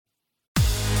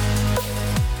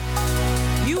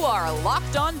are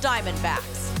Locked On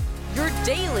Diamondbacks, your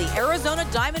daily Arizona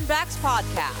Diamondbacks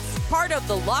podcast, part of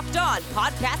the Locked On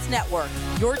Podcast Network,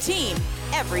 your team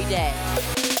every day.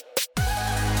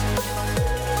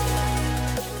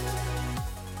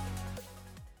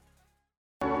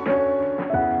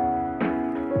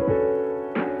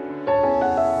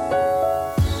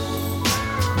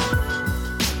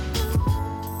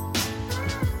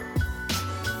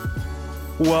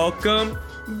 Welcome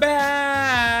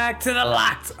back to the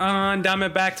Locked On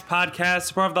Diamondbacks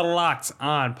podcast, part of the Locked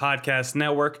On Podcast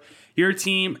Network. Your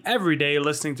team every day,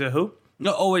 listening to who?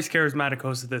 The always charismatic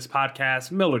host of this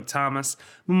podcast, Millard Thomas,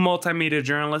 multimedia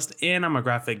journalist, and I'm a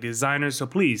graphic designer. So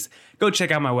please go check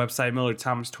out my website,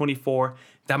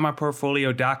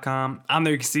 millardthomas24.myportfolio.com. On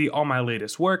there you can see all my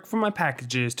latest work, from my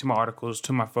packages to my articles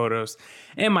to my photos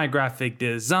and my graphic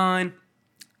design.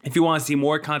 If you want to see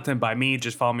more content by me,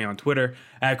 just follow me on Twitter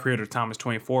at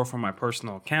CreatorThomas24 for my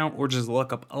personal account, or just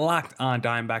look up Locked On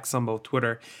Diamondbacks on both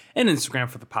Twitter and Instagram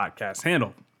for the podcast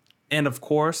handle. And of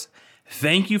course,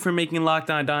 thank you for making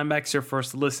Locked On Diamondbacks your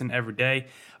first listen every day.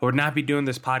 I would not be doing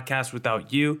this podcast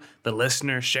without you, the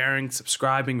listener, sharing,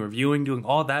 subscribing, reviewing, doing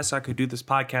all that so I could do this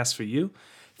podcast for you.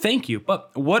 Thank you.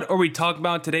 But what are we talking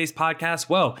about in today's podcast?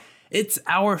 Well, it's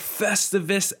our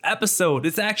Festivus episode.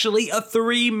 It's actually a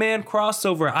 3-man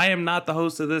crossover. I am not the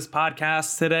host of this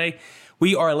podcast today.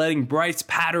 We are letting Bryce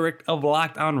Patrick of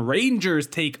Locked On Rangers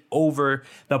take over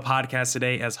the podcast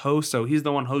today as host. So he's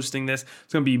the one hosting this.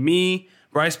 It's going to be me,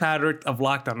 Bryce Patrick of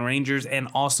Locked On Rangers, and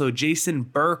also Jason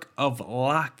Burke of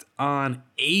Locked On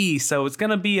A's. So it's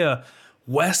going to be a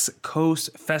West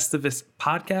Coast Festivus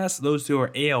podcast. Those two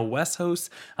are AL West hosts.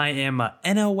 I am a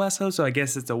NL West host, so I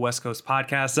guess it's a West Coast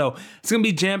podcast. So it's going to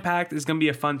be jam-packed. It's going to be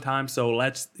a fun time. So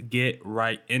let's get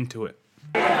right into it.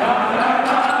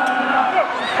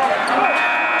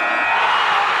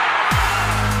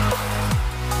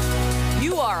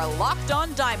 You are Locked On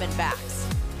Diamondbacks,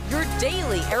 your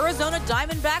daily Arizona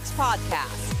Diamondbacks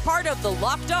podcast, part of the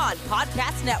Locked On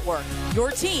Podcast Network,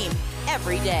 your team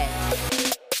every day.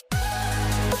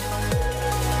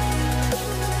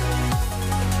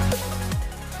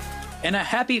 And a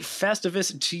happy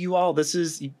Festivus to you all. This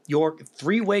is your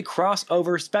 3-way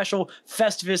crossover special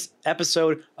Festivus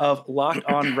episode of Locked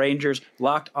On Rangers,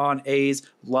 Locked On A's,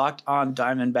 Locked On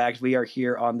Diamondbacks. We are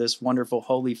here on this wonderful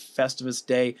Holy Festivus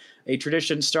Day, a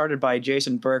tradition started by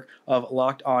Jason Burke of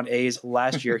Locked On A's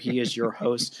last year. He is your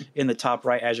host in the top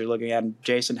right as you're looking at him.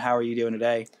 Jason, how are you doing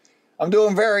today? I'm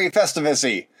doing very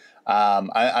Festivus-y.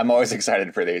 I'm always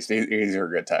excited for these. These are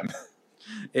a good time.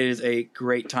 It is a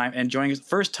great time. And joining us,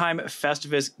 first-time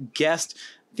Festivus guest,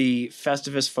 the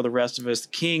Festivus for the rest of us,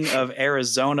 King of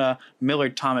Arizona,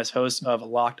 Millard Thomas, host of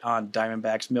Locked On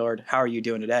Diamondbacks. Millard, how are you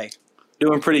doing today?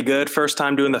 Doing pretty good. First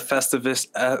time doing the Festivus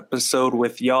episode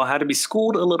with y'all. Had to be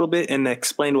schooled a little bit and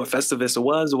explained what Festivus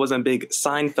was. I wasn't a big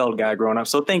Seinfeld guy growing up,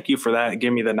 so thank you for that.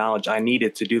 Give me the knowledge I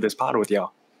needed to do this pod with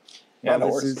y'all. Yeah, no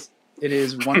worries. It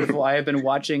is wonderful. I have been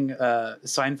watching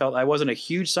Seinfeld. I wasn't a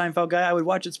huge Seinfeld guy. I would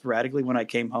watch it sporadically when I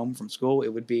came home from school. It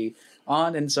would be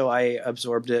on, and so I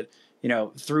absorbed it,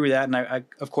 through that. And I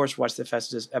of course, watched the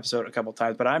Festivus episode a couple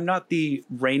times. But I'm not the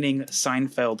reigning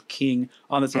Seinfeld king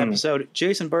on this episode.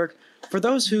 Jason Burke, for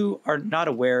those who are not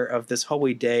aware of this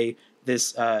holy day,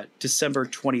 this December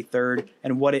 23rd,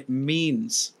 and what it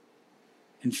means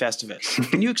in Festivus,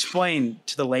 can you explain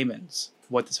to the laymen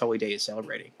what this holy day is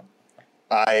celebrating?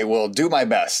 I will do my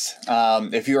best.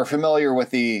 If you are familiar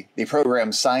with the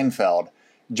program Seinfeld,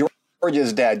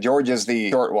 George's dad, George is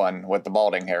the short one with the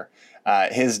balding hair,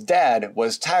 his dad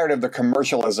was tired of the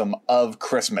commercialism of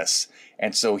Christmas.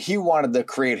 And so he wanted to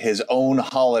create his own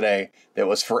holiday that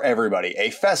was for everybody, a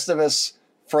Festivus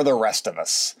for the rest of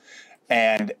us.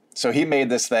 And so he made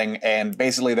this thing, and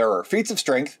basically there are feats of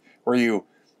strength where you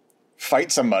fight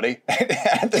somebody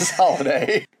at this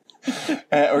holiday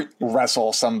or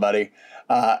wrestle somebody.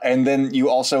 And then you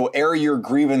also air your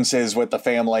grievances with the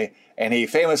family. And he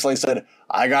famously said,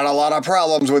 I got a lot of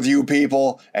problems with you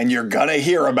people, and you're going to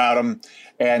hear about them.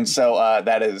 And so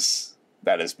that is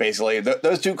basically,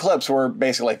 those two clips were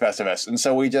basically Festivus. And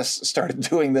so we just started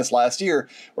doing this last year,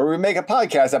 where we make a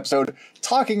podcast episode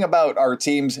talking about our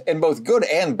teams in both good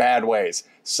and bad ways.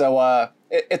 So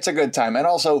it's a good time. And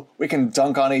also, we can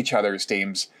dunk on each other's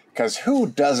teams, because who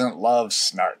doesn't love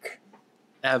snark?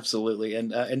 Absolutely.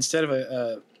 And instead of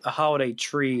a holiday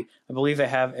tree, I believe they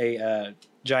have a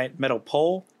giant metal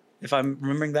pole, if I'm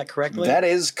remembering that correctly. That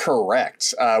is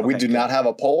correct. We do not have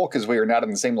a pole because we are not in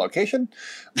the same location.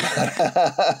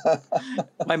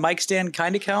 My mic stand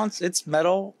kind of counts. It's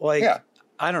metal. Yeah.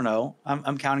 I don't know.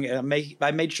 I'm counting it.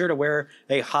 I made sure to wear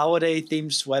a holiday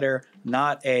themed sweater,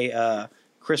 not a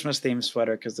Christmas themed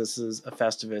sweater because this is a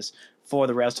Festivus for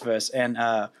the rest of us. And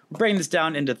we're breaking this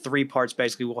down into 3 parts.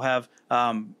 Basically, we'll have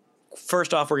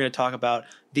first off, we're going to talk about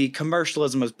the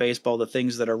commercialism of baseball, the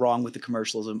things that are wrong with the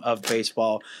commercialism of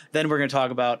baseball. Then we're going to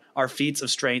talk about our feats of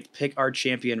strength, pick our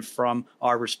champion from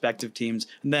our respective teams,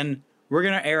 and then we're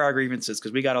going to air our grievances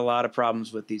because we got a lot of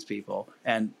problems with these people,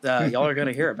 and y'all are going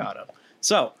to hear about them.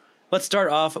 So let's start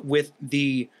off with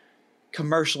the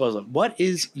commercialism. What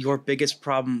is your biggest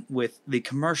problem with the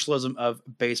commercialism of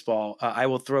baseball? I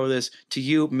will throw this to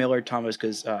you, Millard Thomas,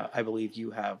 because I believe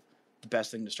you have the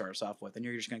best thing to start us off with, and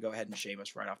you're just going to go ahead and shame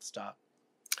us right off the top.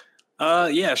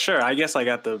 Yeah, sure. I guess I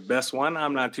got the best one.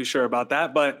 I'm not too sure about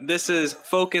that, but this is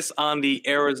focus on the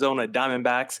Arizona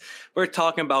Diamondbacks. We're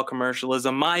talking about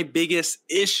commercialism. My biggest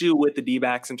issue with the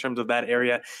D-backs in terms of that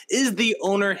area is the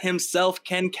owner himself,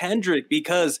 Ken Kendrick,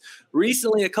 because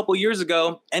recently, a couple years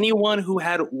ago, anyone who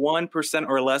had 1%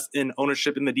 or less in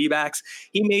ownership in the D-backs,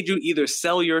 he made you either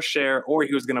sell your share or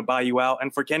he was going to buy you out.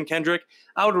 And for Ken Kendrick,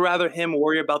 I would rather him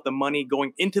worry about the money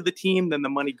going into the team than the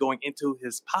money going into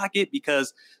his pocket,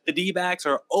 because the D-backs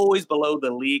are always below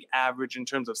the league average in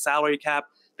terms of salary cap.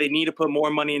 They need to put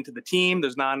more money into the team.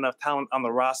 There's not enough talent on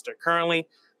the roster currently,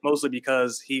 mostly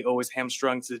because he always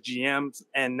hamstrings his GMs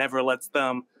and never lets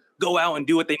them go out and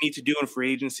do what they need to do in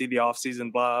free agency, the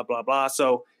offseason, blah, blah, blah.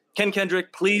 So Ken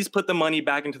Kendrick, please put the money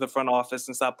back into the front office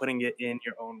and stop putting it in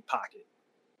your own pocket.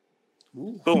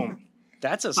 Ooh. Boom.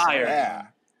 That's a Fire. Yeah.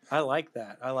 I like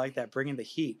that. I like that. Bringing the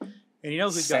heat. And you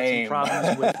know who's Same. got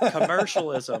some problems with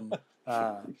commercialism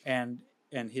and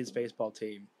his baseball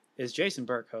team is Jason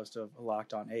Burke, host of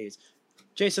Locked On A's.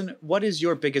 Jason, what is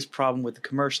your biggest problem with the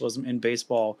commercialism in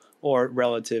baseball or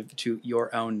relative to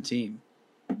your own team?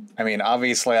 I mean,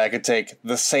 obviously, I could take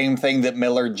the same thing that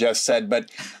Miller just said, but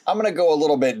I'm going to go a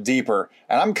little bit deeper.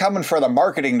 And I'm coming for the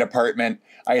marketing department.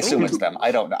 I assume it's them.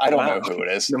 I don't know. I don't know who it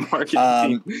is. The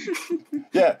marketing team.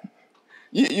 Yeah.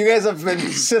 You guys have been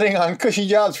sitting on cushy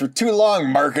jobs for too long,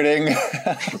 marketing.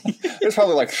 There's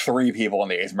probably like 3 people in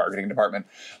the A's marketing department.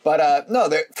 But no,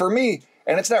 for me,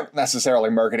 and it's not necessarily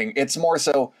marketing, it's more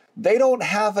so they don't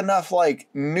have enough like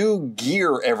new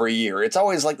gear every year. It's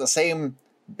always like the same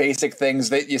basic things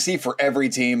that you see for every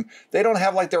team. They don't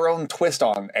have like their own twist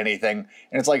on anything.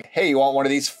 And it's like, hey, you want one of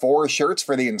these 4 shirts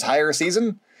for the entire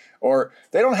season? Or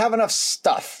they don't have enough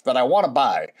stuff that I want to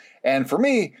buy. And for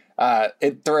me,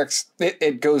 it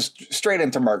goes straight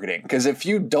into marketing. Because if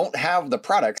you don't have the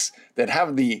products that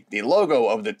have the logo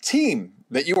of the team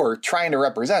that you are trying to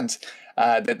represent,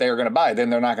 that they're going to buy, then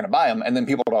they're not going to buy them. And then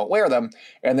people don't wear them.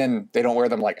 And then they don't wear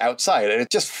them like outside. And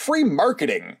it's just free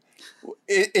marketing.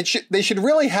 They should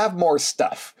really have more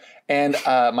stuff. And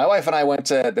my wife and I went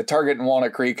to the Target in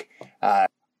Walnut Creek.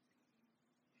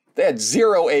 They had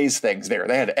 0 A's things there.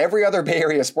 They had every other Bay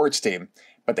Area sports team,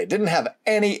 but they didn't have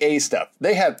any A stuff.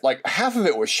 They had like half of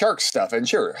it was Sharks stuff, and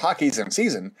sure, hockey's in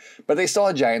season, but they still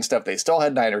had Giant stuff. They still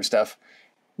had Niner stuff.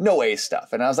 No A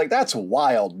stuff. And I was like, that's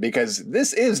wild, because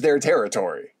this is their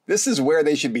territory. This is where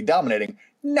they should be dominating.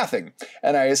 Nothing.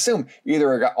 And I assume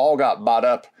either it all got bought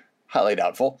up, highly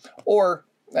doubtful, or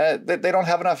they don't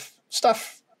have enough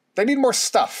stuff. They need more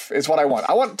stuff is what I want.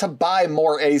 I want to buy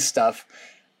more A stuff.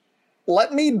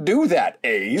 Let me do that,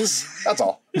 A's. That's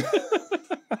all.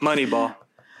 Moneyball.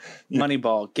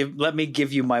 Moneyball. Let me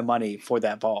give you my money for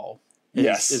that ball.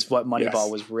 Is what Moneyball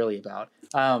was really about.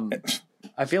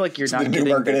 I feel like you're not getting the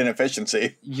new market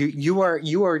inefficiency. You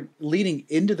are leading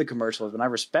into the commercialism, and I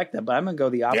respect that, but I'm going to go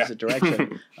the opposite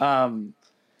direction.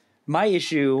 My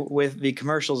issue with the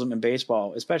commercialism in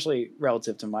baseball, especially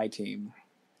relative to my team,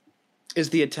 is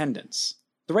the attendance.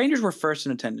 The Rangers were first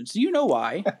in attendance. Do you know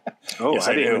why? Oh, yes,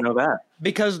 I didn't even know that.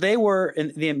 Because they were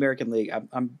in the American League.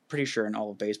 I'm pretty sure in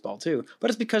all of baseball too. But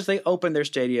it's because they opened their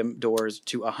stadium doors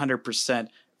to 100%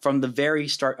 from the very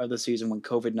start of the season, when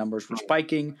COVID numbers were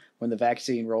spiking, when the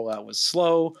vaccine rollout was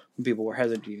slow, when people were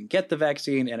hesitant to even get the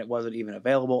vaccine, and it wasn't even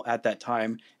available at that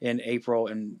time in April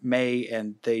and May,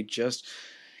 and they just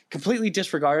completely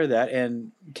disregarded that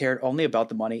and cared only about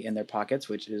the money in their pockets,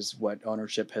 which is what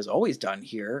ownership has always done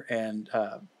here, and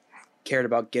cared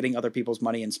about getting other people's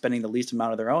money and spending the least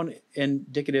amount of their own,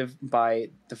 indicative by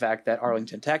the fact that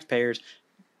Arlington taxpayers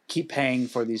keep paying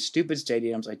for these stupid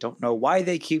stadiums. I don't know why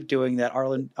they keep doing that.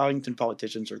 Arlington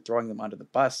politicians are throwing them under the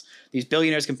bus. These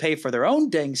billionaires can pay for their own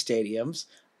dang stadiums,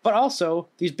 but also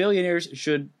these billionaires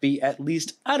should be at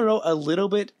least, I don't know, a little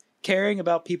bit caring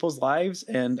about people's lives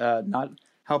and not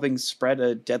helping spread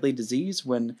a deadly disease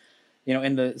when, you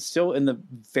know, still in the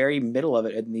very middle of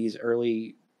it in these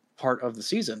early part of the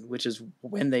season, which is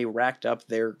when they racked up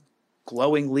their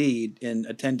glowing lead in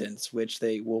attendance, which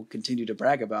they will continue to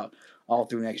brag about all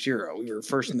through next year. We were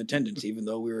first in attendance, even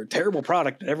though we were a terrible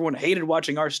product and everyone hated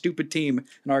watching our stupid team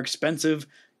in our expensive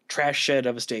trash shed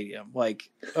of a stadium. Like,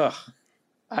 ugh,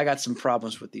 I got some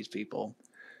problems with these people.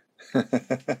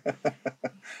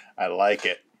 I like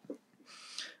it.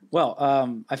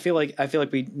 Well, I feel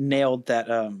like we nailed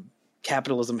that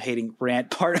capitalism hating rant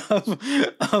part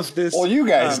of this. Well, you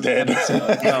guys did.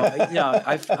 No,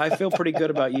 I feel pretty good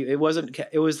about you. It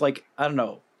was like, I don't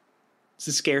know. It's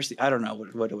a scarcity. I don't know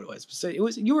what it was. So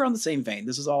you were on the same vein.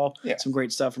 This is all some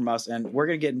great stuff from us, and we're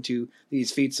going to get into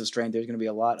these feats of strength. There's going to be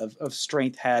a lot of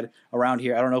strength had around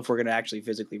here. I don't know if we're going to actually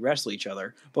physically wrestle each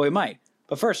other, but we might.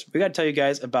 But first, we got to tell you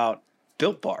guys about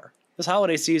Built Bar. This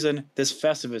holiday season, this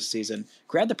Festivus season,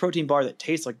 grab the protein bar that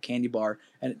tastes like a candy bar,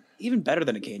 and even better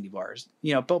than a candy bar.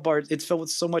 You know, Built Bar, it's filled with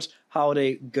so much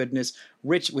holiday goodness,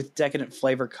 rich with decadent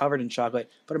flavor, covered in chocolate,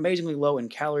 but amazingly low in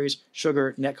calories,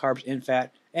 sugar, net carbs, and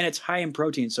fat, and it's high in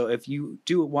protein. So if you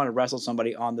do want to wrestle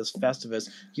somebody on this Festivus,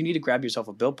 you need to grab yourself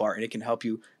a Built Bar, and it can help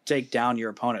you take down your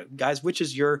opponent. Guys, which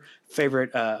is your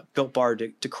favorite Built Bar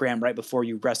to cram right before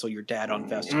you wrestle your dad on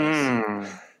Festivus?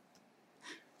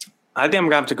 I think I'm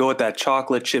going to have to go with that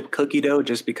chocolate chip cookie dough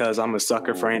just because I'm a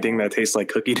sucker for anything that tastes like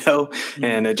cookie dough,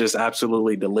 and it's just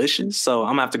absolutely delicious. So I'm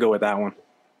going to have to go with that one.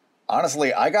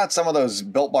 Honestly, I got some of those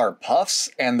Built Bar Puffs,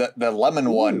 and the lemon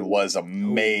one was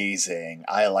amazing.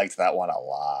 I liked that one a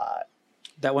lot.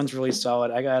 That one's really solid.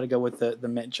 I got to go with the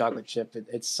mint chocolate chip.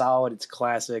 It's solid. It's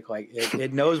classic. Like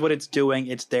it knows what it's doing.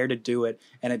 It's there to do it,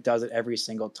 and it does it every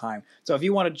single time. So if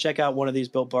you want to check out one of these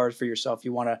Built Bars for yourself,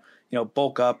 you want to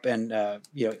bulk up and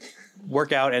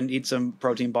work out and eat some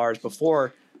protein bars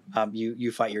before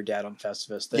you fight your dad on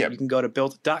Festivus. Then you can go to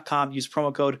built.com, use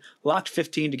promo code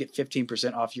LOCKED15 to get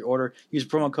 15% off your order. Use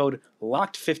promo code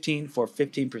LOCKED15 for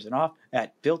 15% off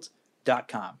at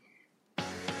built.com.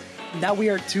 Now we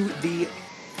are to the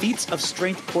Feats of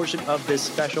Strength portion of this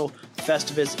special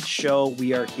Festivus show.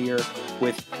 We are here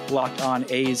with Locked On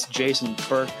A's Jason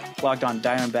Burke, Locked On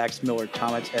Diamondbacks Miller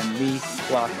Thomas, and me,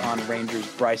 Locked On Rangers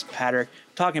Bryce Patrick,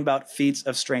 talking about feats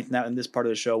of strength. Now in this part of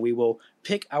the show, we will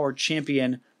pick our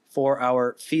champion for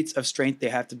our feats of strength. They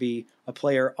have to be a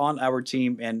player on our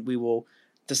team, and we will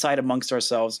decide amongst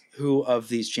ourselves who of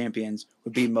these champions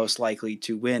would be most likely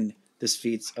to win this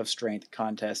feats of strength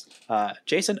contest.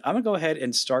 Jason, I'm gonna go ahead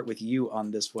and start with you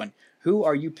on this one. Who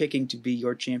are you picking to be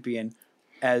your champion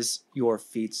as your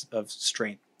feats of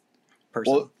strength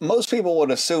person? Well, most people would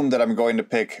assume that I'm going to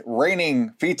pick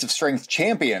reigning feats of strength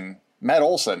champion Matt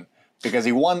Olson because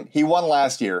he won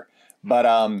last year. But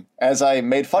as I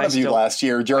made fun of you last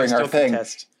year during our thing.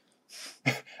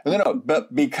 No,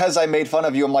 but because I made fun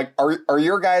of you, I'm like, are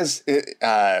your guys?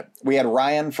 We had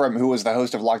Ryan who was the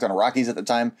host of Locked On Rockies at the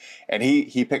time, and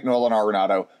he picked Nolan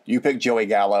Arenado. You picked Joey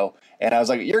Gallo, and I was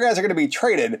like, your guys are going to be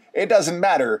traded. It doesn't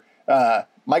matter.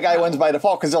 My guy wins by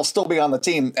default because he'll still be on the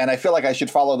team, and I feel like I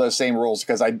should follow those same rules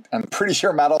because I'm pretty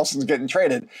sure Matt Olson's getting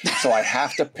traded, so I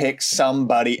have to pick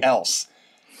somebody else.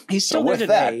 He's still there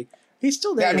today. He's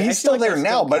still there. Yeah, I mean, he's still there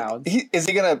now, but is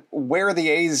he going to wear the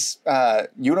A's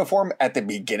uniform at the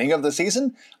beginning of the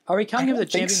season? Are we counting him as the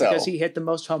champion because he hit the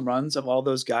most home runs of all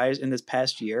those guys in this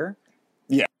past year?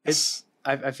 Yes.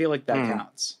 I feel like that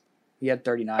counts. He had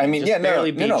 39. I mean,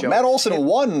 no. Matt Olson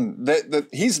won.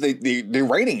 He's the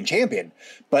reigning champion,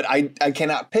 but I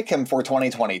cannot pick him for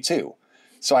 2022,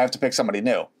 so I have to pick somebody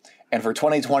new. And for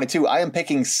 2022, I am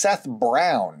picking Seth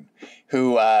Brown,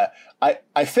 who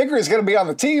I figure is going to be on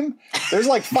the team. There's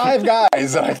like 5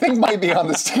 guys that I think might be on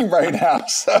this team right now.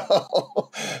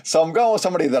 So I'm going with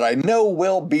somebody that I know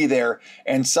will be there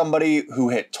and somebody who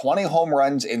hit 20 home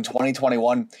runs in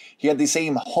 2021. He had the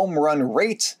same home run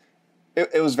rate.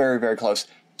 It was very, very close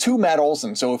to Matt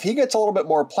Olson. So if he gets a little bit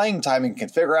more playing time and can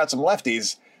figure out some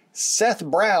lefties, Seth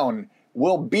Brown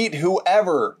will beat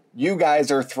whoever you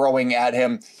guys are throwing at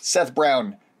him. Seth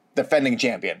Brown, defending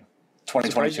champion,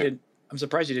 2022. I'm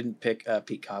surprised you didn't pick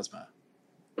Pete Kozma.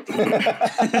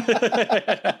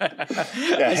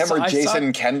 Him or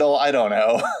Jason Kendall, I don't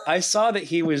know. I saw that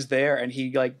he was there and he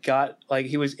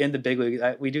he was in the big league.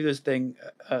 We do this thing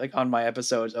on my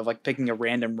episodes of picking a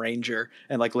random Ranger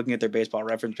and looking at their baseball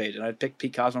reference page, and I picked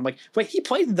Pete Kozma. I'm like, wait, he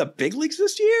played in the big leagues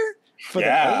this year for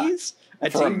the A's? A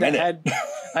team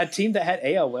that had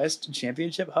AL West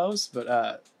championship hosts,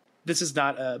 but this is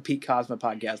not a Pete Kozma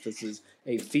podcast. This is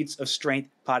a Feats of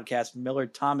Strength podcast. Miller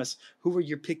Thomas, who are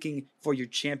you picking for your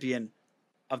champion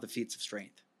of the Feats of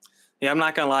Strength? Yeah, I'm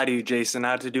not going to lie to you, Jason. I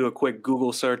had to do a quick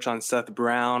Google search on Seth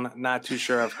Brown. Not too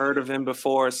sure I've heard of him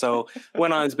before, so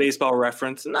went on his baseball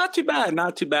reference. Not too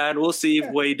bad. We'll see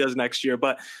what he does next year.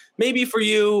 But maybe for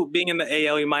you being in the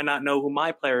AL, you might not know who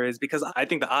my player is, because I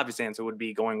think the obvious answer would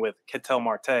be going with Ketel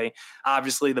Marte.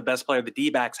 Obviously, the best player the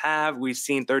D-backs have. We've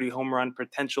seen 30 home run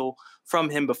potential from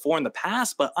him before in the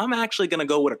past, but I'm actually going to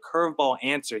go with a curveball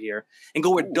answer here and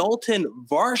go with Dalton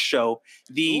Varsho,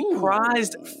 the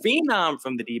prized phenom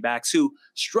from the D-backs, who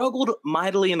struggled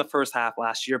mightily in the first half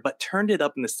last year, but turned it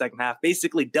up in the second half,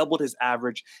 basically doubled his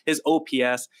average, his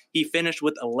OPS. He finished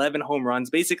with 11 home runs,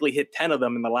 basically hit 10 of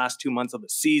them in the last 2 months of the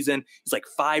season. He's like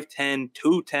 5'10",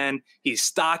 210. He's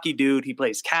stocky dude. He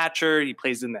plays catcher. He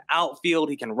plays in the outfield.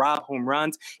 He can rob home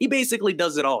runs. He basically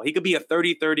does it all. He could be a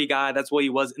 30-30 guy. That's what he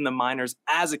was in the minors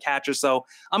as a catcher. So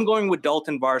I'm going with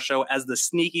Dalton Varsho as the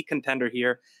sneaky contender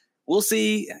here. We'll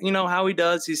see, how he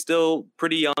does. He's still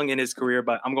pretty young in his career,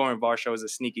 but I'm going with Varsho as a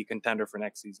sneaky contender for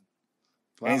next season.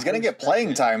 And he's going to get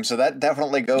playing time, so that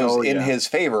definitely goes in his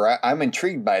favor. I'm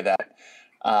intrigued by that.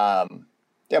 Yeah,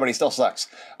 but he still sucks.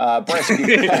 Bryce, the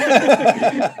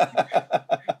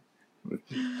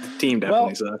team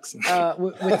definitely sucks.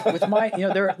 With my,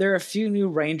 there are a few new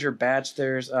Ranger bats.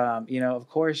 There's, of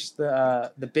course,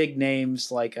 the big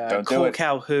names like Cole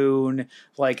Calhoun,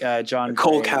 like John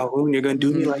Cole Gray. Calhoun. You're gonna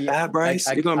do me like that,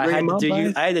 Bryce? You're gonna bring him up,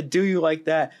 Bryce? I had to do you like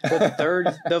that. But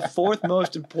the fourth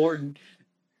most important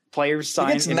player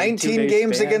signed. He gets 19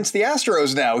 games against the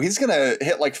Astros now. He's gonna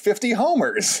hit like 50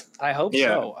 homers. I hope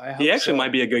so. He actually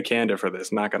might be a good candidate for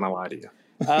this. Not gonna lie to you.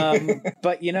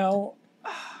 But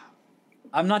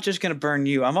I'm not just going to burn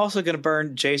you. I'm also going to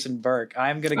burn Jason Burke.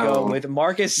 I'm going to go with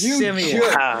Marcus Semien.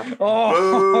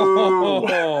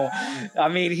 I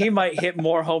mean, he might hit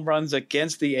more home runs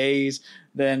against the A's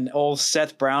than old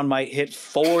Seth Brown might hit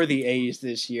for the A's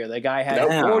this year. The guy had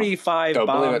 45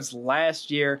 bombs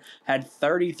last year, had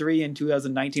 33 in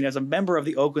 2019 as a member of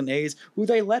the Oakland A's, who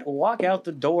they let walk out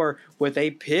the door with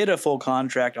a pitiful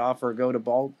contract offer. Go to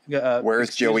ball.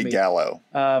 Where's Joey Gallo?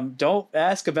 Don't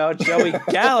ask about Joey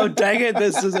Gallo. Dang it.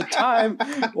 This is a time.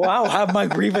 Well, I'll have my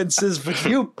grievances with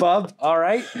you, bub. All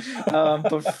right.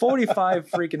 But 45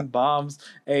 freaking bombs,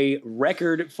 a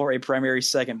record for a primary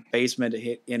second baseman to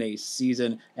hit in a season.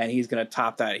 And he's going to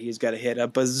top that. He's got to hit a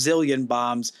bazillion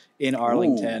bombs in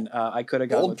Arlington. I could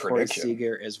have gone with Corey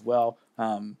Seager as well.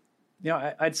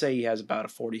 I'd say he has about a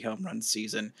 40 home run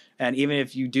season. And even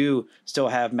if you do still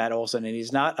have Matt Olson and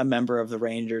he's not a member of the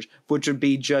Rangers, which would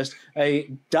be just a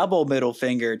double middle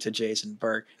finger to Jason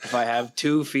Burke if I have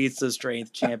 2 feats of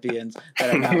strength champions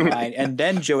that are not mine. And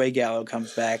then Joey Gallo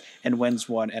comes back and wins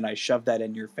one, and I shove that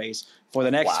in your face for the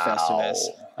next Festivus.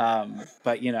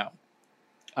 But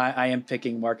I am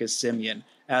picking Marcus Semien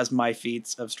as my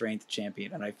feats of strength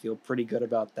champion, and I feel pretty good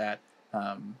about that,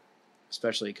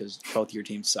 especially because both your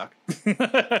teams suck.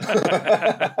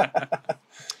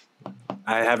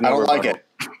 I don't like it.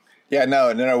 Yeah,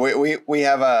 no. We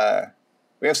have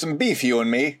some beef, you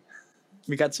and me.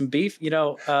 We got some beef.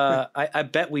 I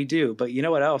bet we do. But you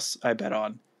know what else I bet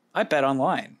on? I bet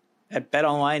online at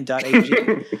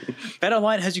betonline.ag.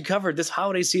 BetOnline has you covered this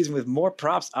holiday season with more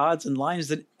props, odds, and lines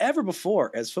than ever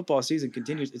before as football season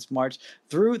continues its march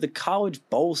through the college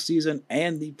bowl season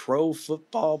and the pro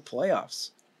football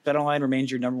playoffs. BetOnline remains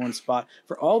your number one spot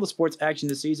for all the sports action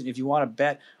this season. If you want to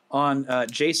bet on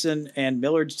Jason and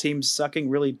Millard's team sucking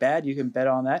really bad, you can bet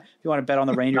on that. If you want to bet on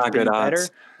the Rangers being better,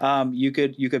 you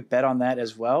could bet on that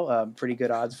as well. Pretty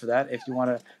good odds for that. If you want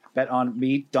to bet on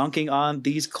me dunking on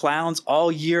these clowns all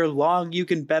year long, you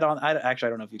can bet on. I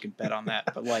don't know if you can bet on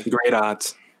that, but like great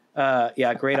odds.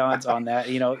 Great odds on that.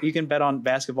 You can bet on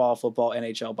basketball, football,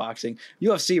 NHL, boxing,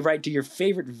 UFC, right to your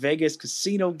favorite Vegas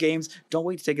casino games. Don't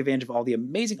wait to take advantage of all the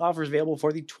amazing offers available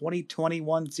for the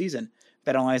 2021 season.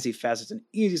 BetOnline is the fastest and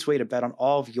easiest way to bet on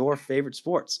all of your favorite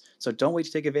sports. So don't wait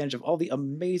to take advantage of all the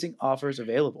amazing offers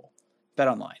available.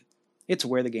 BetOnline. It's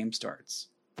where the game starts.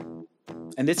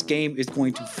 And this game is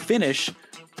going to finish,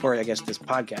 or I guess this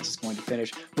podcast is going to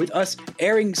finish, with us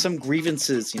airing some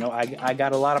grievances. I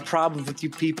got a lot of problems with you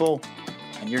people,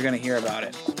 and you're going to hear about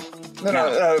it.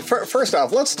 No. First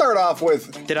off, let's start off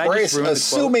with Bryce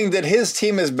assuming that his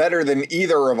team is better than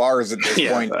either of ours at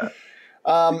this point.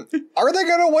 Are they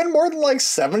going to win more than like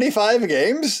 75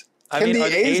 games? Can the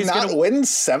A's not win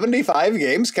 75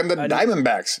 games? Can the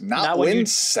Diamondbacks not win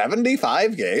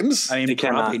 75 games? I mean,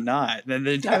 probably not. The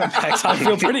Diamondbacks, I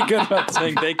feel pretty good about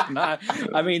saying they cannot.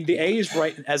 I mean, the A's,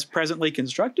 right as presently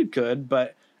constructed, could,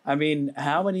 but I mean,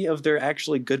 how many of their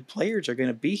actually good players are going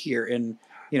to be here in,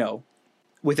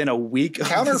 within a week?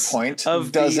 Counterpoint,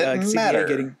 of does it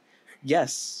matter?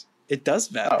 Yes. It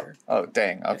does matter. Oh,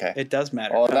 dang. Okay. It does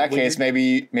matter. Well, in that case,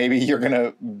 maybe you're going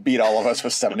to beat all of us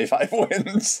with 75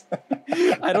 wins.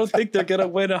 I don't think they're gonna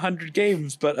win 100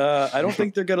 games, but I don't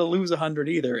think they're gonna lose 100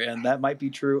 either, and that might be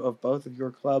true of both of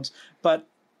your clubs. But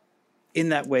in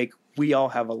that wake, we all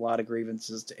have a lot of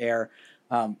grievances to air.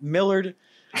 Millard,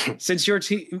 since your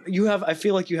team, I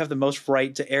feel like you have the most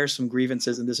right to air some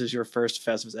grievances, and this is your first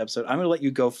Festivus episode. I'm gonna let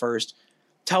you go first.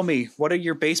 Tell me, what are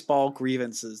your baseball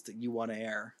grievances that you want to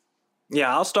air?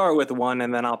 Yeah, I'll start with one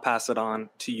and then I'll pass it on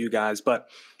to you guys. But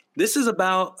this is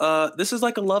about this is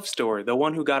like a love story, the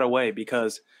one who got away,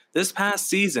 because this past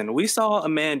season we saw a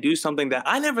man do something that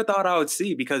I never thought I would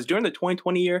see, because during the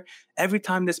 2020 year, every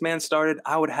time this man started,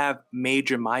 I would have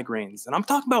major migraines. And I'm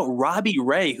talking about Robbie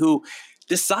Ray, who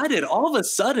decided all of a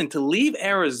sudden to leave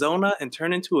Arizona and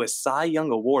turn into a Cy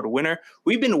Young Award winner.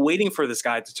 We've been waiting for this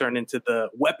guy to turn into the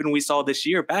weapon we saw this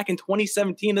year. Back in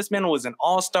 2017, this man was an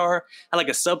all-star, had like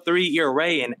a sub-3 ERA,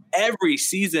 and every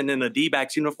season in a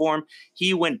D-backs uniform,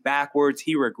 he went backwards,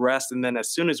 he regressed, and then as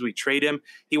soon as we trade him,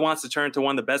 he wants to turn to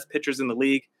one of the best pitchers in the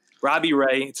league. Robbie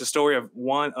Ray, it's a story of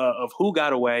one of who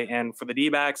got away. And for the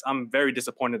D-backs, I'm very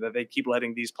disappointed that they keep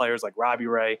letting these players like Robbie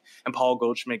Ray and Paul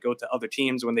Goldschmidt go to other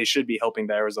teams when they should be helping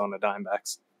the Arizona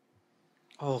Diamondbacks.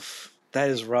 Oh, that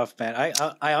is rough, man.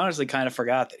 I honestly kind of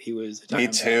forgot that he was a Diamondback. Me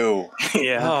too.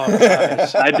 Yeah. Oh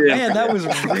gosh, I did. Man, that was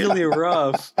really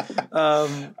rough.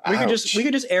 We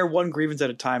could just air one grievance at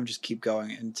a time, just keep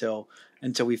going until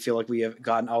we feel like we have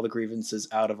gotten all the grievances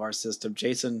out of our system.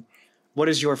 Jason, what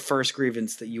is your first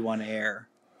grievance that you want to air?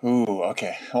 Ooh,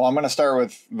 okay. Well, I'm going to start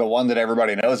with the one that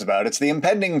everybody knows about. It's the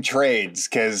impending trades,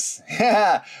 because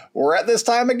we're at this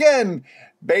time again.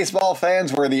 Baseball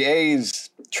fans, where the A's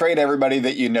trade everybody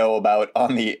that you know about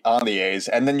on the A's,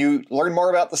 and then you learn more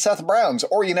about the Seth Browns,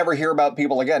 or you never hear about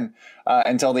people again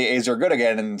until the A's are good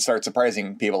again and start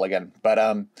surprising people again. But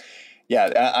I'm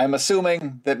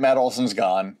assuming that Matt Olson's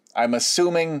gone. I'm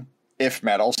assuming if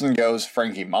Matt Olson goes,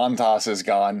 Frankie Montas is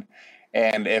gone.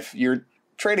 And if you're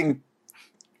trading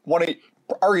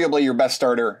arguably your best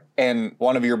starter and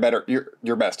one of your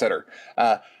best hitter,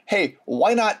 hey,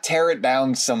 why not tear it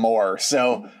down some more?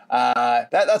 So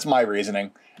that's my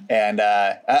reasoning. And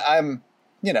I've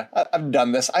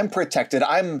done this. I'm protected.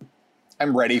 I'm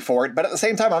ready for it. But at the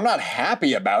same time, I'm not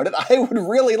happy about it. I would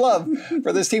really love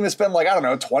for this team to spend $20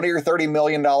 or $30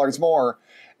 million more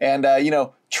and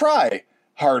try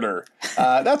harder.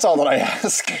 That's all that I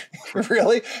ask,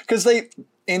 really, because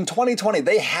in 2020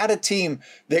 they had a team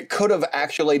that could have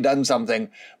actually done something,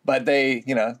 but they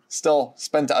still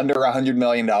spent under $100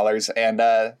 million, and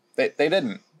they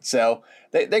didn't. So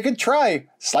they could try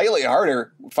slightly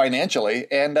harder financially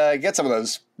and get some of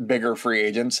those bigger free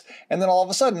agents, and then all of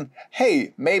a sudden,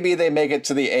 hey, maybe they make it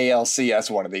to the ALCS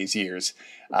one of these years,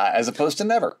 as opposed to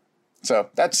never. So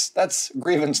that's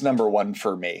grievance number one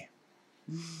for me.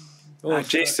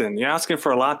 Jason, you're asking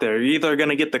for a lot there. You're either going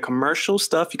to get the commercial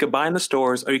stuff you could buy in the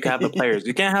stores, or you can have the players.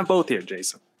 You can't have both here,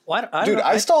 Jason.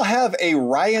 I still have a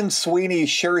Ryan Sweeney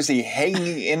jersey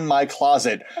hanging in my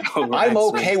closet. I'm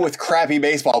okay with crappy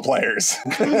baseball players.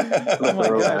 Oh my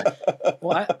God.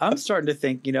 Well, I'm starting to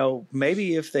think,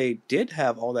 maybe if they did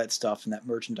have all that stuff and that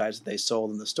merchandise that they sold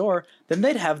in the store, then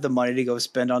they'd have the money to go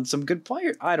spend on some good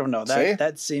players. I don't know.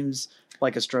 That seems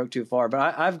like a stroke too far,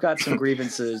 but I've got some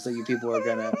grievances that you people are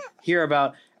going to hear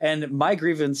about. And my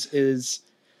grievance is,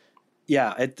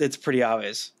 it's pretty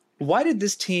obvious. Why did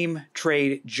this team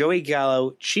trade Joey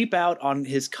Gallo, cheap out on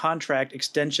his contract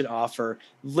extension offer,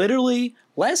 literally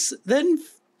less than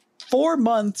 4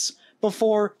 months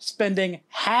before spending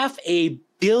 $500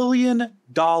 million in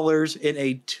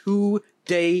a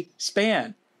 2-day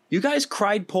span? You guys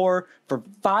cried poor for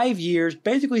 5 years,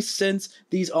 basically since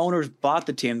these owners bought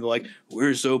the team. They're like,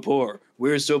 we're so poor.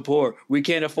 We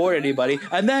can't afford anybody.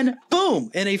 And then,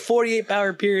 boom, in a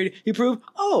 48-hour period, you prove,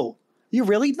 you're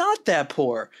really not that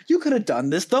poor. You could have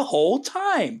done this the whole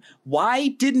time. Why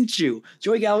didn't you?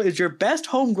 Joey Gallo is your best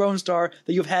homegrown star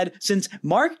that you've had since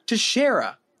Mark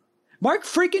Teixeira. Mark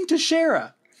freaking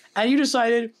Teixeira. And you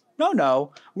decided,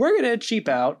 no, we're going to cheap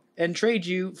out and trade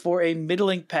you for a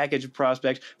middling package of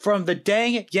prospects from the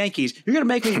dang Yankees. You're going to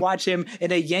make me watch him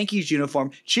in a Yankees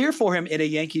uniform, cheer for him in a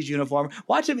Yankees uniform,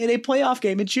 watch him in a playoff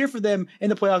game and cheer for them in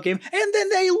the playoff game, and then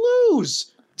they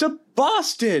lose to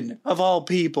Boston, of all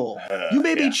people. You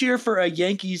made me cheer for a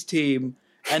Yankees team,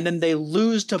 and then they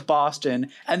lose to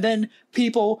Boston, and then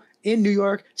people in New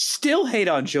York still hate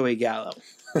on Joey Gallo.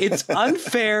 It's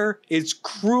unfair, it's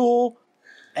cruel,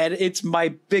 and it's my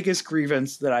biggest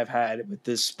grievance that I've had with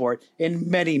this sport in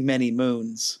many, many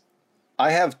moons.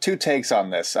 I have two takes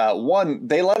on this. One,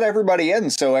 they let everybody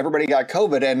in, so everybody got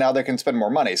COVID, and now they can spend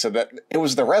more money. So that it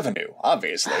was the revenue,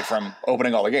 obviously, from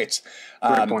opening all the gates.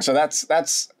 So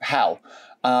that's how.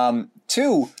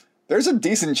 Two, there's a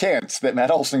decent chance that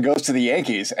Matt Olson goes to the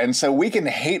Yankees, and so we can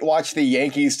hate watch the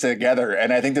Yankees together.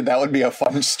 And I think that would be a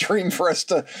fun stream for us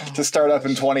to start up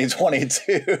in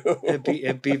 2022.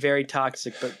 It'd be very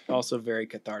toxic, but also very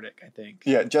cathartic, I think.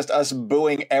 Yeah, just us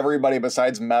booing everybody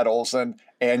besides Matt Olson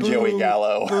and Joey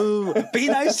Gallo. Boo! Be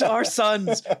nice to our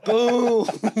sons. Boo!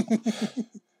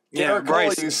 Yeah,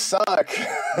 Bryce, you suck.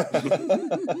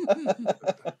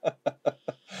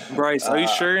 Bryce, are you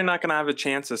sure you're not going to have a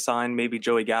chance to sign maybe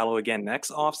Joey Gallo again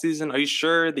next offseason? Are you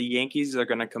sure the Yankees are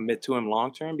going to commit to him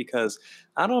long term? Because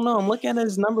I don't know. I'm looking at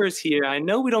his numbers here. I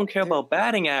know we don't care about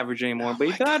batting average anymore, but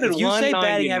he got it. If you say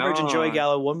batting average and Joey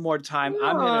Gallo one more time,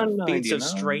 I'm going to feats of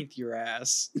strength your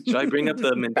ass. Should I bring up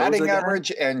the Mendoza batting guy?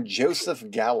 average and Joseph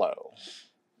Gallo?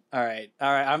 All right.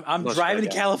 I'm driving to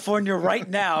California right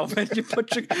now. You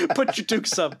put your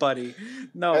dukes up, buddy.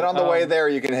 No. And on the way there,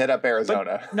 you can hit up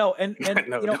Arizona. No, no,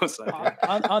 No, you know,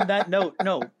 don't on that note,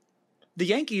 no. The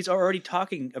Yankees are already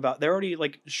talking about. They're already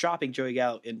like shopping Joey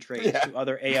Gallo in trades to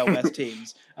other AL West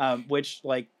teams, which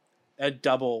like a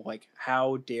double. Like,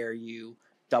 how dare you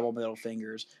double middle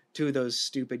fingers to those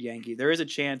stupid Yankees? There is a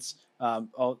chance,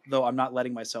 although I'm not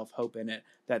letting myself hope in it,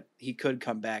 that he could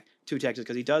come back to Texas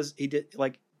because he did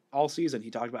like. All season, he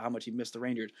talked about how much he missed the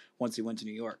Rangers once he went to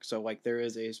New York. So, like, there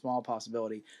is a small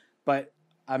possibility. But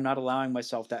I'm not allowing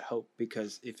myself that hope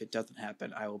because if it doesn't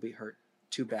happen, I will be hurt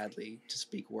too badly to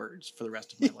speak words for the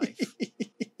rest of my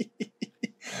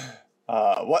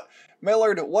life.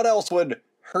 Millard, what else would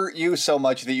hurt you so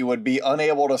much that you would be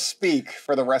unable to speak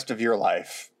for the rest of your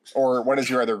life? Or what is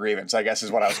your other grievance, I guess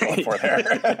is what I was going for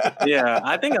there. Yeah,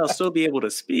 I think I'll still be able to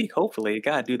speak. Hopefully.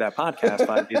 Gotta do that podcast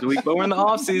 5 days a week. But we're in the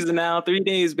off season now. 3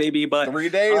 days, baby. But 3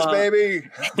 days, baby.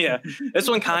 Yeah. This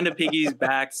one kind of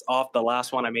piggybacks off the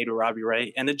last one I made with Robbie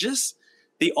Ray. And it just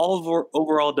the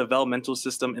overall developmental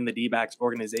system in the D-backs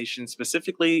organization,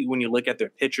 specifically when you look at their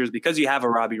pitchers, because you have a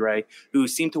Robbie Ray who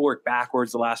seemed to work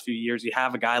backwards the last few years. You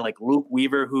have a guy like Luke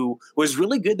Weaver who was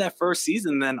really good that first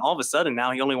season. Then all of a sudden now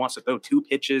he only wants to throw 2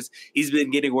 pitches. He's been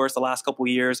getting worse the last couple of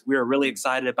years. We were really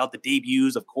excited about the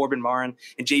debuts of Corbin Martin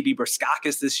and JB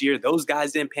Berskakis this year. Those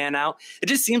guys didn't pan out. It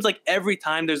just seems like every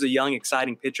time there's a young,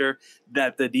 exciting pitcher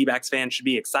that the D-backs fans should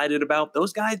be excited about,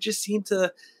 those guys just seem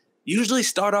to usually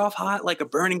start off hot like a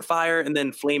burning fire and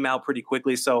then flame out pretty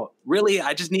quickly. So really,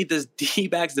 I just need this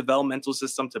D-backs developmental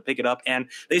system to pick it up. And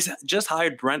they just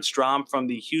hired Brent Strom from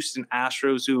the Houston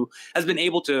Astros, who has been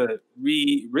able to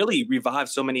really revive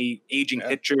so many aging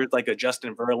pitchers like a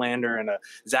Justin Verlander and a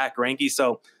Zach Greinke.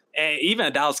 So even a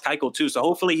Dallas Keuchel too. So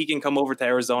hopefully he can come over to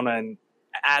Arizona and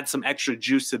add some extra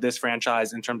juice to this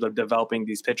franchise in terms of developing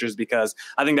these pitchers, because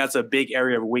I think that's a big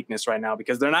area of weakness right now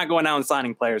because they're not going out and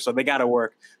signing players. So they got to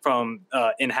work from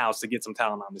in-house to get some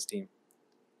talent on this team.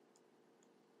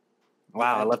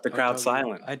 Wow. I left the crowd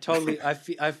silent. I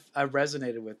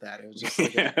resonated with that. It was just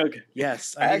like, okay.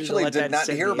 Yes. I actually did not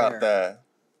hear about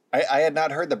I had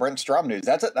not heard the Brent Strom news.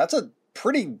 That's a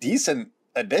pretty decent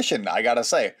addition, I got to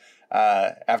say.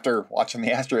 After watching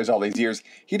the Astros all these years,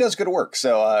 he does good work.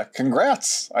 So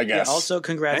congrats, I guess. Yeah, also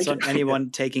congrats on anyone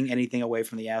taking anything away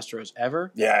from the Astros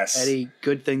ever. Yes. Any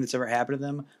good thing that's ever happened to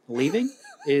them leaving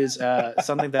is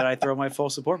something that I throw my full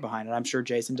support behind, and I'm sure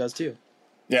Jason does too.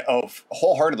 Yeah,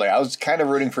 wholeheartedly. I was kind of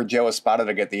rooting for Joe Espada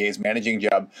to get the A's managing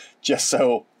job just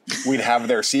so we'd have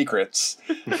their secrets.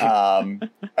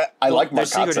 I like Mark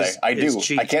Kotsay. I do.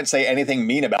 I can't say anything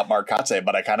mean about Mark Kotsay,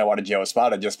 but I kind of wanted Joe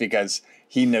Espada just because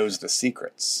he knows the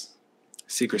secrets.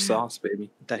 Secret sauce, baby.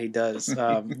 That he does.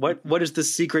 What is the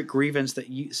secret grievance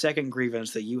second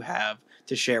grievance that you have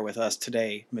to share with us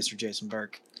today, Mr. Jason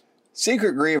Burke?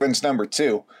 Secret grievance number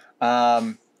 2.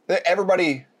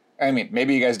 Everybody, I mean,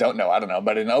 maybe you guys don't know, I don't know,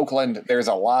 but in Oakland, there's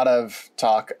a lot of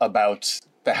talk about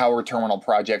the Howard Terminal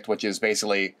project, which is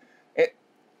basically,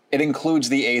 it includes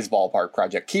the A's ballpark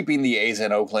project, keeping the A's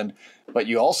in Oakland, but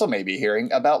you also may be hearing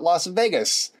about Las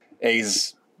Vegas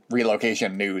A's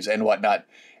relocation news and whatnot.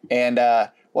 And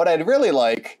what I'd really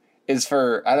like is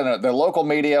for, I don't know, the local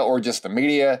media or just the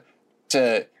media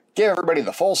to give everybody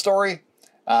the full story,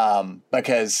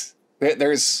 because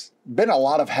there's been a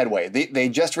lot of headway. They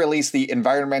just released the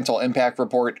environmental impact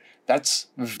report. That's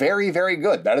very, very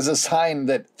good. That is a sign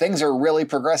that things are really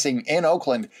progressing in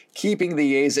Oakland, keeping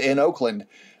the A's in Oakland.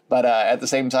 But at the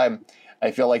same time,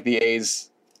 I feel like the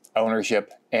A's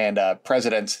ownership and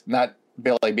president, not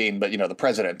Billy Beane, but, the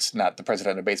president, not the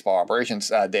president of baseball operations,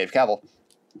 Dave Kaval.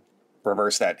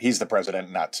 Reverse that. He's the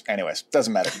president, not... Anyways,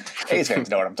 doesn't matter. A's fans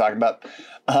know what I'm talking about.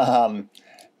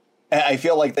 I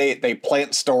feel like they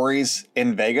plant stories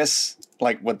in Vegas,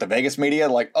 like with the Vegas media,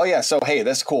 like, oh yeah, so hey,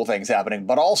 this cool thing's happening,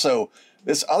 but also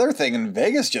this other thing in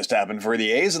Vegas just happened for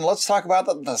the A's, and let's talk about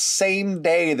the same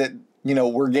day that,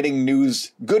 we're getting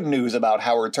good news about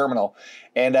Howard Terminal.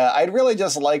 And I'd really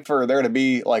just like for there to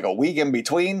be like a week in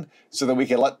between so that we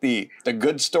can let the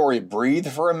good story breathe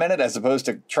for a minute as opposed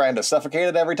to trying to suffocate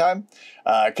it every time.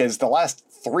 Because the last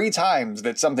 3 times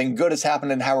that something good has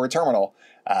happened in Howard Terminal,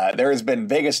 there has been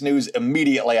Vegas news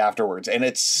immediately afterwards, and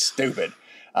it's stupid.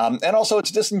 And also it's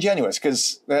disingenuous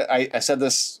because I said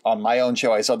this on my own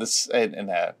show. I saw this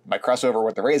in my crossover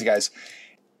with the Rays guys.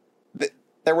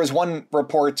 There was one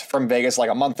report from Vegas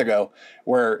like a month ago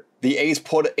where the A's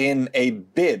put in a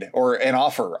bid or an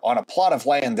offer on a plot of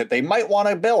land that they might want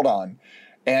to build on.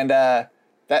 And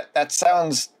that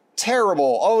sounds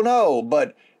terrible. Oh no,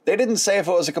 but they didn't say if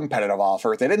it was a competitive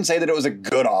offer. They didn't say that it was a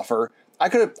good offer. I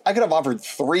could have offered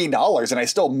 $3 and I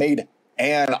still made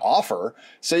an offer.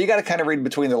 So you got to kind of read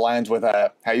between the lines with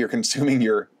how you're consuming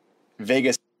your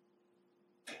Vegas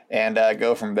and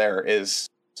go from there.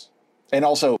 And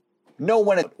also know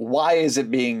why is it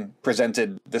being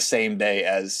presented the same day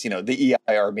as, the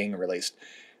EIR being released.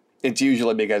 It's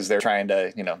usually because they're trying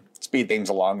to, speed things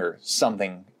along or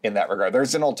something in that regard.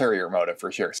 There's an ulterior motive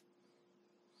for sure.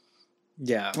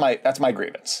 Yeah, that's my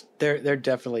grievance. There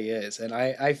definitely is, and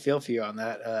I feel for you on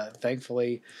that.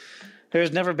 Thankfully,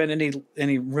 there's never been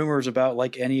any rumors about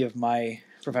like any of my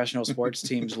professional sports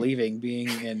teams leaving, being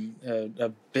in a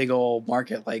big old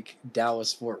market like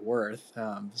Dallas Fort Worth.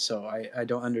 So I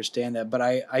don't understand that, but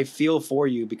I feel for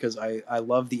you because I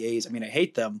love the A's. I mean, I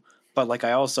hate them, but like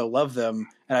I also love them,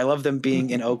 and I love them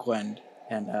being in Oakland,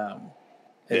 and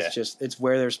it's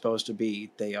where they're supposed to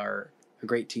be. They are a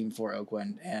great team for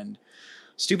Oakland, and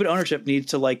stupid ownership needs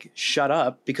to like shut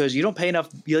up because you don't pay enough.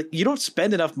 You don't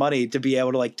spend enough money to be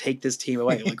able to like take this team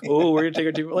away. Like, oh, we're gonna take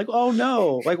our team. Like, oh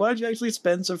no, like why don't you actually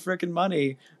spend some freaking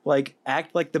money? Like,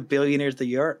 act like the billionaires that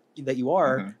you are,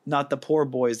 mm-hmm. not the poor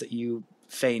boys that you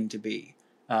feign to be.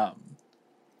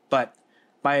 But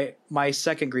my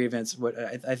second grievance, what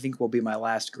I think will be my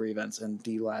last grievance and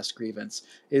the last grievance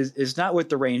is not with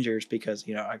the Rangers because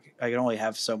I can only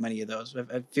have so many of those.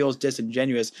 It feels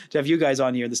disingenuous to have you guys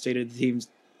on here, the state of the teams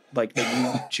like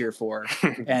that you cheer for,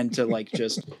 and to like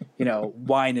just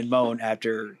whine and moan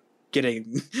after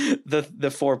getting the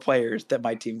 4 players that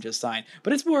my team just signed.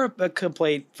 But it's more a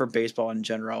complaint for baseball in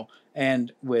general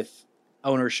and with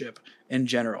ownership in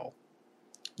general.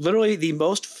 Literally the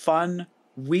most fun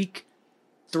week.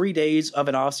 3 days of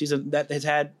an offseason that has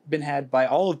been had by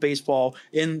all of baseball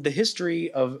in the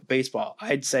history of baseball.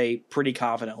 I'd say pretty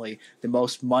confidently the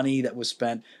most money that was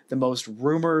spent, the most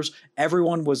rumors.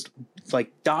 Everyone was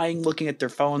like dying looking at their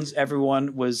phones.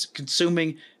 Everyone was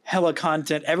consuming hella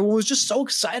content. Everyone was just so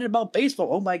excited about baseball.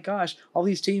 Oh my gosh, all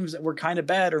these teams that were kind of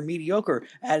bad or mediocre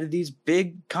added these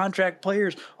big contract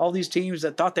players. All these teams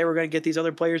that thought they were going to get these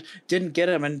other players didn't get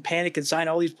them and panic and sign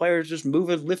all these players, just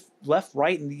moving left,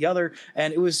 right, and the other.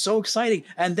 And it was so exciting.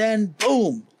 And then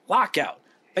boom, lockout.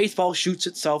 Baseball shoots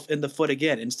itself in the foot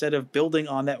again instead of building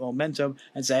on that momentum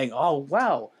and saying, oh,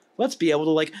 wow, let's be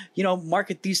able to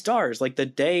market these stars. Like the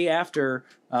day after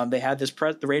they had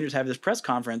the Rangers have this press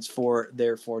conference for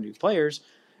their 4 new players.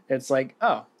 It's like,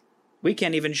 oh, we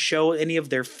can't even show any of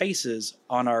their faces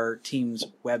on our team's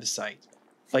website.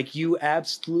 Like you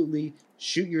absolutely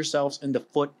shoot yourselves in the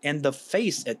foot and the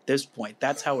face at this point.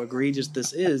 That's how egregious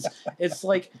this is. It's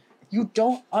like you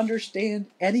don't understand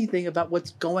anything about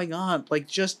what's going on. Like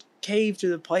just cave to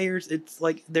the players. It's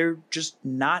like they're just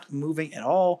not moving at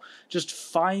all. Just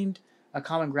find a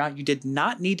common ground. You did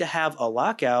not need to have a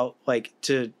lockout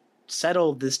to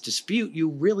settle this dispute. You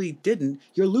really didn't.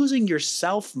 You're losing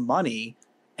yourself money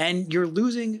and you're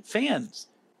losing fans.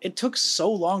 It took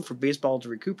so long for baseball to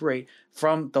recuperate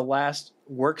from the last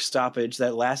work stoppage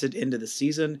that lasted into the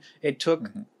season. It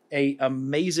took a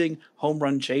amazing home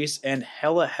run chase and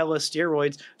hella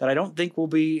steroids that I don't think will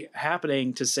be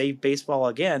happening to save baseball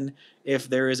again if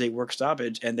there is a work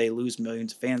stoppage and they lose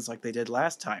millions of fans like they did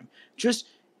last time. Just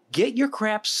get your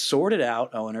crap sorted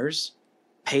out, owners.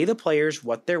 Pay the players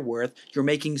what they're worth. You're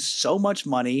making so much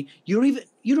money. You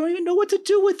don't even know what to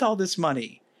do with all this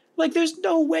money. Like there's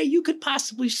no way you could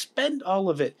possibly spend all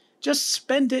of it. Just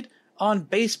spend it on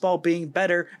baseball being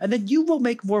better, and then you will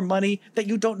make more money that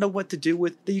you don't know what to do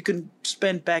with that you can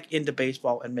spend back into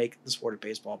baseball and make the sport of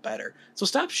baseball better. So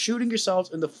stop shooting yourselves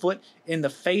in the foot, in the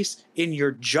face, in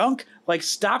your junk. Like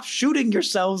stop shooting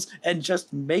yourselves and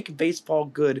just make baseball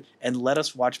good and let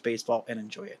us watch baseball and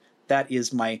enjoy it. That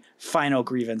is my final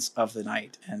grievance of the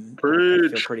night, and I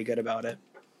feel pretty good about it.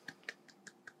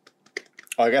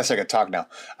 Oh, I guess I could talk now.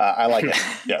 I like it.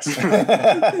 Yes.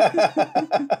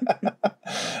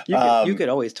 You could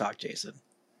always talk, Jason.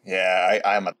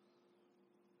 Yeah,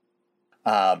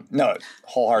 No,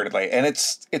 wholeheartedly. And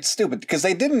it's stupid because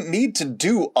they didn't need to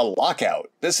do a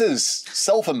lockout. This is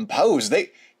self-imposed.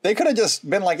 They could have just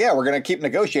been like, yeah, we're going to keep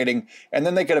negotiating. And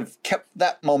then they could have kept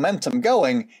that momentum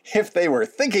going if they were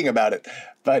thinking about it.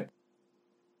 But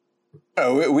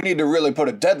we need to really put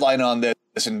a deadline on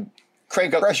this and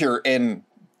crank up pressure in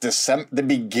the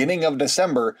beginning of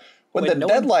December when the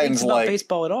deadline's like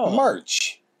baseball at all.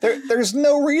 March. There's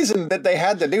no reason that they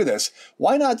had to do this.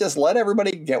 Why not just let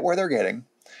everybody get where they're getting?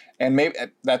 And maybe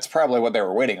that's probably what they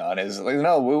were waiting on is, we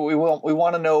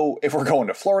want to know if we're going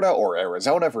to Florida or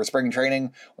Arizona for spring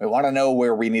training. We want to know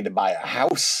where we need to buy a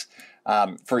house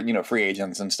for, free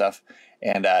agents and stuff.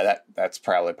 And that's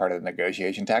probably part of the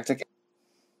negotiation tactic.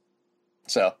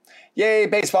 So, yay,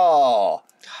 baseball.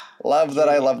 Love that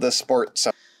I love this sport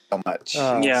so much.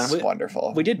 It's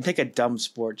wonderful. We did pick a dumb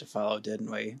sport to follow,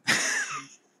 didn't we?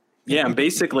 Yeah, and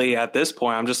basically at this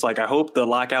point, I'm just like, I hope the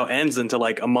lockout ends until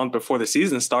like a month before the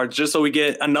season starts, just so we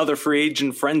get another free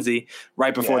agent frenzy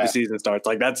right before the season starts.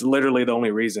 Like, that's literally the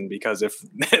only reason, because if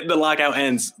the lockout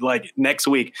ends like next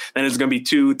week, then it's going to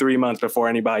be 2-3 months before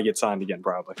anybody gets signed again,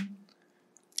 probably.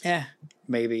 Yeah,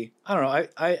 maybe. I don't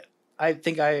know. I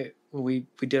think we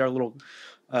did our little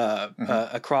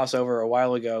a crossover a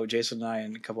while ago, Jason and I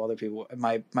and a couple other people.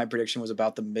 My prediction was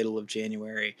about the middle of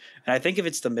January, and I think if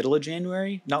it's the middle of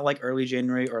January, not like early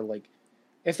January, or like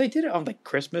if they did it on like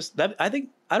Christmas, I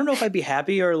don't know if I'd be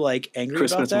happy or like angry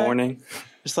Christmas about that. morning.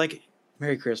 Just like,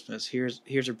 Merry Christmas. Here's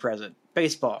your present.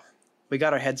 Baseball. We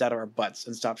got our heads out of our butts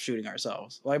and stopped shooting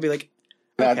ourselves. Well, I'd be like,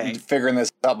 okay. Figuring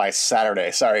this out by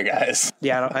Saturday. Sorry, guys.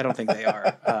 Yeah, I don't think they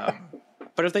are.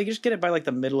 But if they just get it by like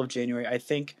the middle of January, I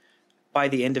think by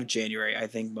the end of January, I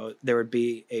think there would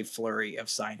be a flurry of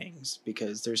signings,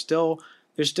 because there's still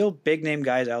big name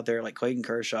guys out there like Clayton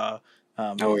Kershaw.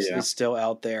 Is still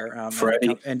out there.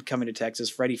 And coming to Texas,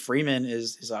 Freddie Freeman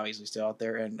is obviously still out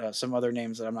there, and some other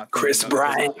names that I'm not. Chris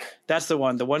Bryant. That's the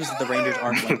one. The ones that the Rangers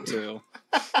aren't linked to,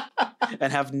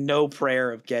 and have no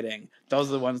prayer of getting. Those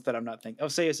are the ones that I'm not thinking. Oh,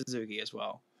 Seiya Suzuki as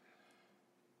well.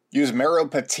 Use Mero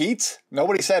Petit.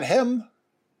 Nobody said him.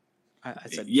 I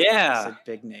said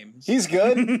big names. He's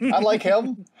good. I like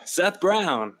him. Seth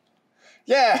Brown.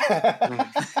 Yeah.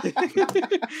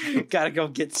 Gotta go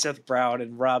get Seth Brown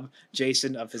and rob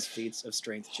Jason of his feats of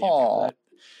strength champion.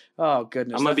 Oh,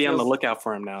 goodness. I'm going to be on the lookout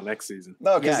for him now next season.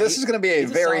 No, because this is going to be a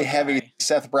very heavy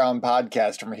Seth Brown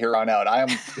podcast from here on out.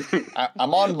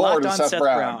 I'm on board with Seth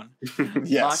Brown.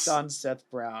 Yes. Locked on Seth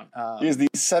Brown. He's the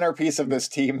centerpiece of this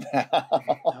team now.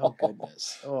 Oh,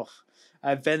 goodness. Oh,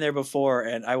 I've been there before,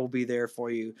 and I will be there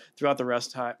for you throughout the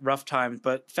rough times.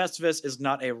 But Festivus is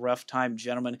not a rough time,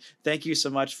 gentlemen. Thank you so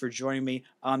much for joining me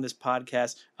on this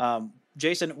podcast.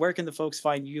 Jason, where can the folks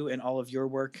find you and all of your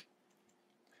work?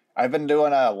 I've been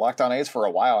doing Locked On A's for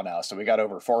a while now, so we got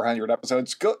over 400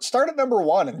 episodes. Start at number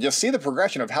 1 and just see the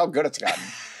progression of how good it's gotten.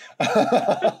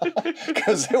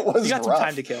 Because it was rough. You got some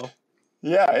time to kill.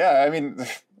 Yeah. I mean,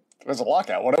 there's a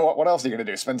lockout. What else are you going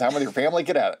to do? Spend time with your family?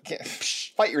 Get out.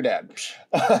 Fight your dad.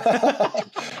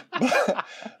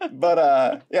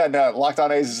 but Locked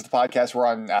On A's is the podcast. We're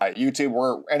on YouTube.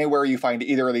 We're anywhere you find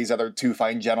either of these other two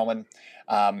fine gentlemen.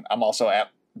 I'm also at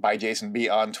by Jason B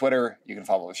on Twitter. You can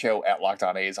follow the show at Locked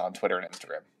On A's on Twitter and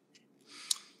Instagram.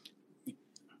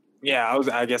 Yeah,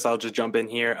 I guess I'll just jump in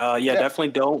here. Definitely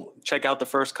don't check out the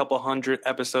first couple hundred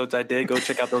episodes I did. Go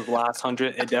check out those last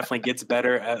 100. It definitely gets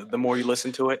better the more you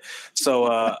listen to it. So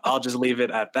I'll just leave it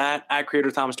at that. At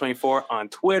Creator Thomas 24 on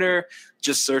Twitter.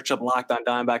 Just search up Locked On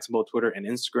Diamondbacks on both Twitter and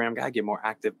Instagram. Gotta get more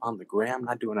active on the gram.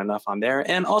 Not doing enough on there.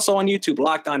 And also on YouTube,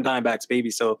 Locked On Diamondbacks, baby.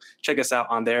 So check us out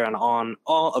on there and on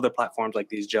all other platforms like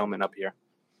these gentlemen up here.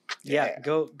 Yeah,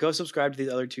 go subscribe to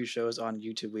these other two shows on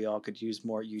YouTube. We all could use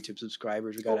more YouTube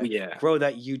subscribers. We gotta grow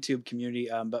that YouTube community.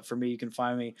 But for me, you can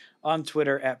find me on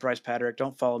Twitter at Bryce Patrick.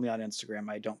 Don't follow me on Instagram.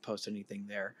 I don't post anything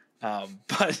there.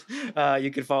 But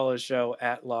you can follow the show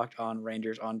at Locked On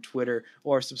Rangers on Twitter,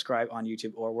 or subscribe on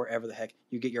YouTube, or wherever the heck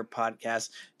you get your podcasts.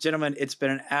 Gentlemen, it's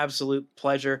been an absolute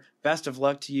pleasure. Best of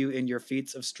luck to you in your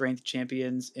feats of strength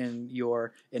champions in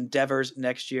your endeavors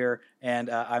next year. And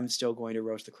I'm still going to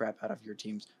roast the crap out of your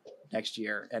teams next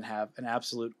year and have an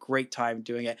absolute great time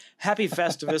doing it. Happy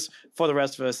Festivus for the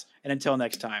rest of us. And until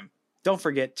next time, don't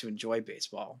forget to enjoy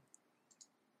baseball.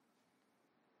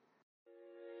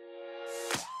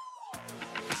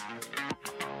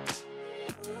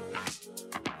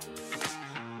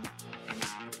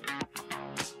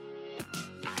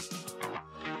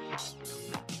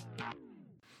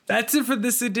 That's it for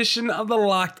this edition of the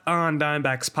Locked On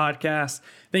Diamondbacks podcast.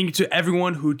 Thank you to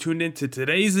everyone who tuned in to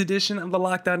today's edition of the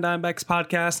Locked On Diamondbacks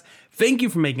podcast. Thank you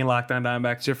for making Locked On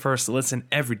Diamondbacks your first listen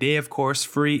every day, of course,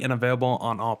 free and available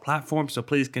on all platforms. So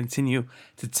please continue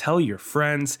to tell your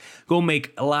friends. Go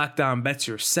make Locked On Bets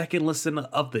your second listen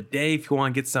of the day if you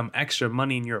want to get some extra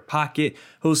money in your pocket.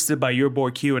 Hosted by your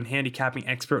boy Q and handicapping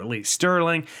expert Lee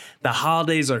Sterling. The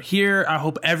holidays are here. I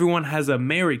hope everyone has a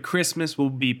Merry Christmas. We'll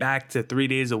be back to 3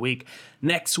 days a week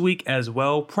next week as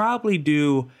well. Probably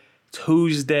do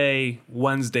Tuesday,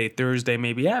 Wednesday, Thursday,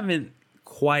 maybe. I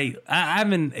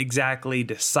haven't exactly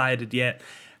decided yet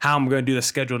how I'm going to do the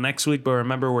schedule next week, but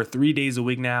remember, we're 3 days a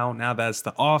week now that's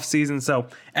the off season. So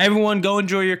everyone, go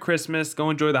enjoy your Christmas,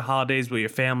 go enjoy the holidays with your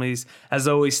families. As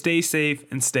always, stay safe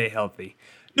and stay healthy.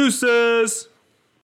 Deuces!